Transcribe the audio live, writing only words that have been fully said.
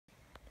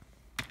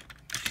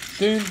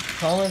Soon,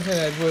 Thomas and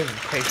Edward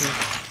are taking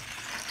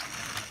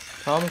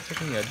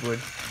Edward.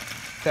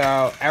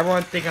 So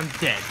everyone think I'm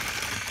dead.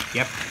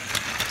 Yep.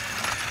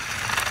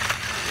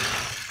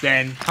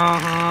 Then,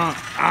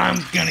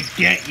 I'm gonna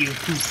get you,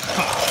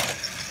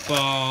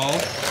 ball.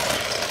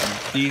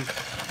 See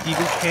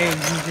this cave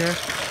here?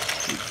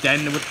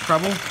 Then with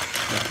trouble,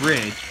 the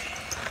bridge,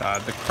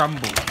 the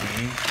crumble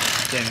thing.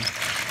 Then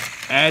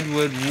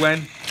Edward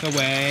went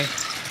away.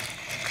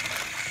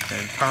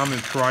 Then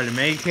Thomas tried to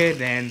make it,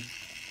 and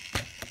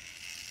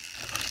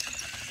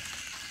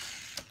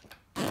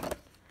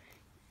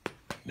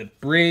the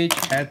bridge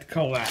had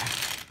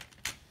collapsed.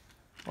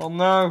 Oh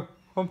no,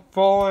 I'm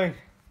falling.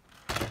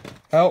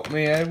 Help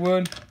me,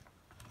 Edward.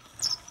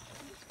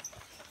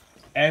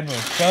 Edward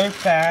so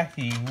fast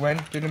he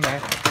went through the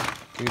mess,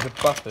 through the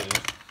buffers.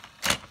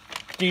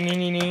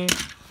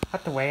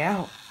 Cut the way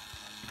out.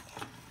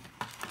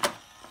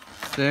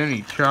 Soon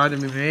he tried to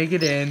make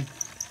it in.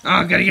 Oh,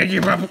 I'm gonna get you,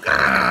 bubble.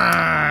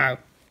 Ah!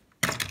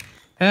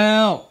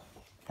 Help!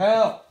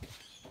 Help!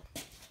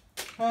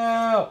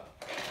 Help!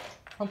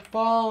 I'm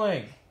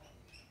falling.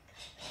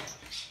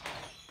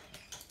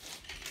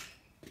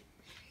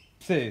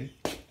 Soon,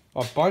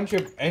 a bunch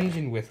of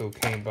engine whistles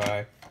came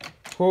by.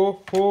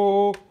 Ho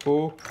ho ho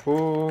ho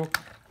ho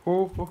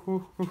ho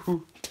ho ho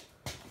ho.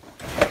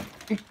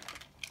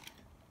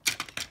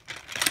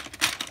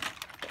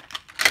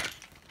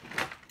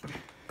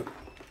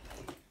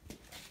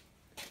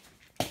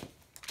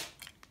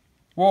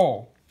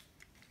 Whoa,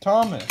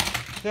 Thomas,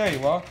 there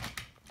you are.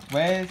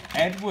 Where's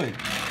Edward?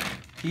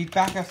 He's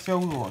back at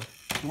Sodor.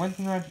 He went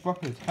to the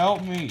buckets.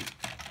 Help me.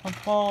 I'm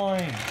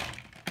falling.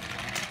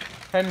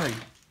 Henry,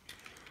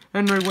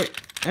 wait.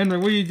 Henry,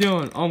 what are you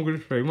doing? I'm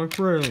gonna save my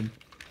friend.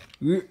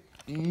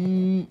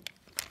 And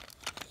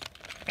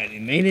he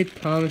made it,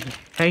 Thomas.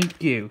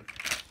 Thank you.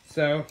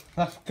 So,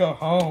 let's go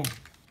home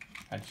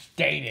and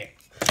stay there.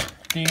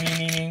 Ding ding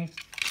ding ding.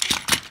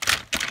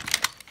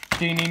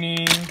 Ding ding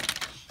ding.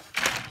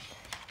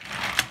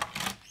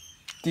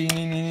 Ding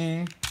ding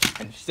ding.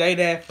 And stay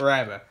there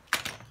forever.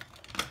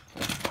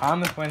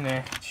 Thomas went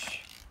there.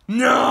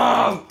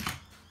 No!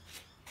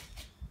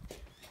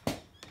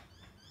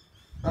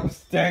 I'm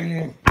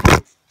staying.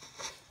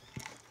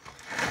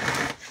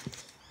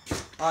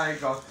 I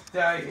gotta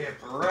stay here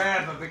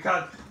forever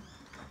because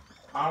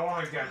I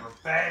want to get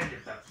revenge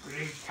at the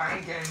big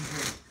tank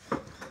engine.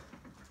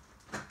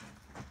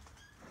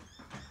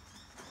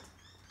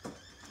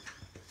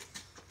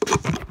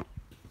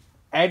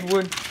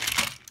 Edward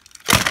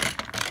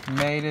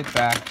made it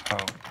back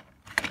home.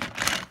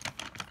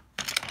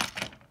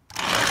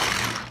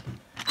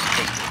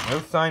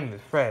 No sign of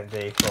his friends.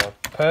 They saw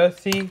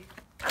Percy,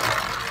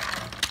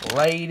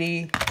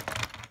 Lady,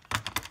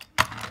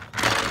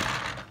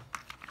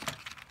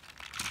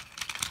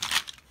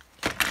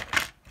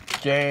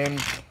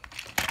 James,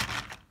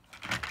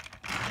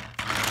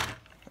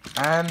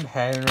 and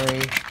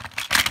Henry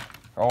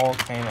all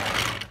came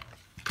out.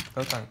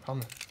 No time,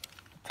 Thomas.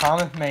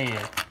 Thomas made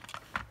it.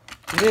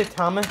 You did it,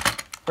 Thomas.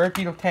 Where's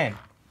Beetle 10?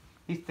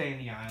 He's staying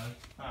in the island.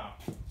 Oh.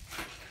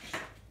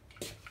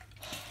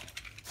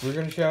 We're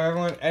gonna show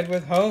everyone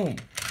Edward's home.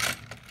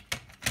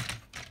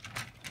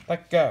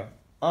 Let go.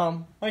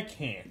 I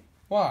can't.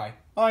 Why?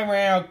 I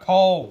ran out of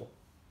coal.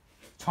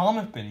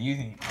 Thomas has been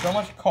using so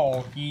much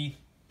coal,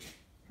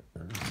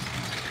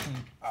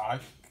 I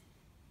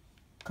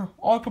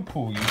could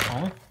pull you,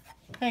 Thomas.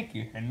 Thank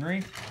you,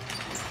 Henry.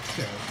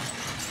 So,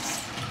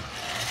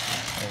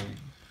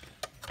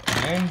 the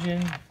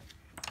engine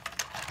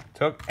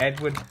took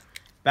Edward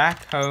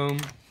back home,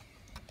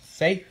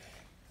 safe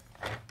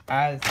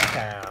as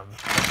sound.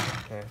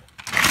 Okay.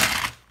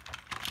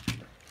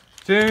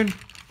 Soon,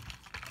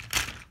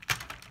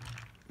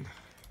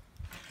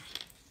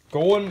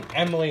 Gordon,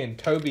 Emily, and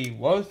Toby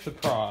was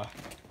surprised.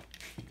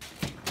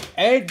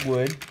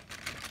 Edward,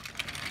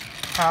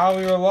 how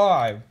are you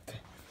alive?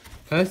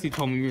 Percy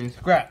told me you were in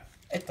scrap.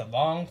 It's a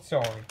long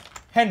story.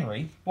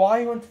 Henry, why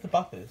you into the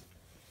buffers?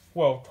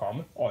 Well,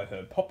 Thomas, I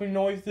heard popping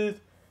noises.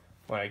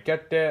 When I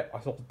get there, I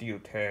saw the deal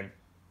turn.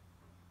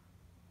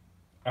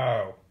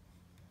 Oh.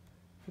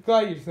 I'm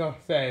glad you just not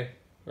said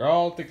we're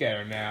all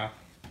together now.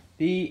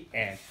 The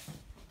end.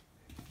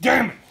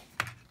 Damn it!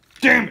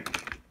 Damn it!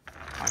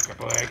 I can't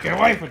believe I get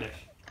away from this.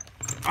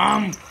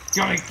 I'm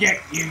gonna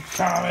get you,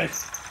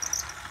 Thomas.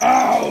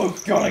 Oh, I'm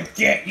gonna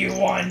get you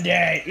one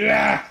day.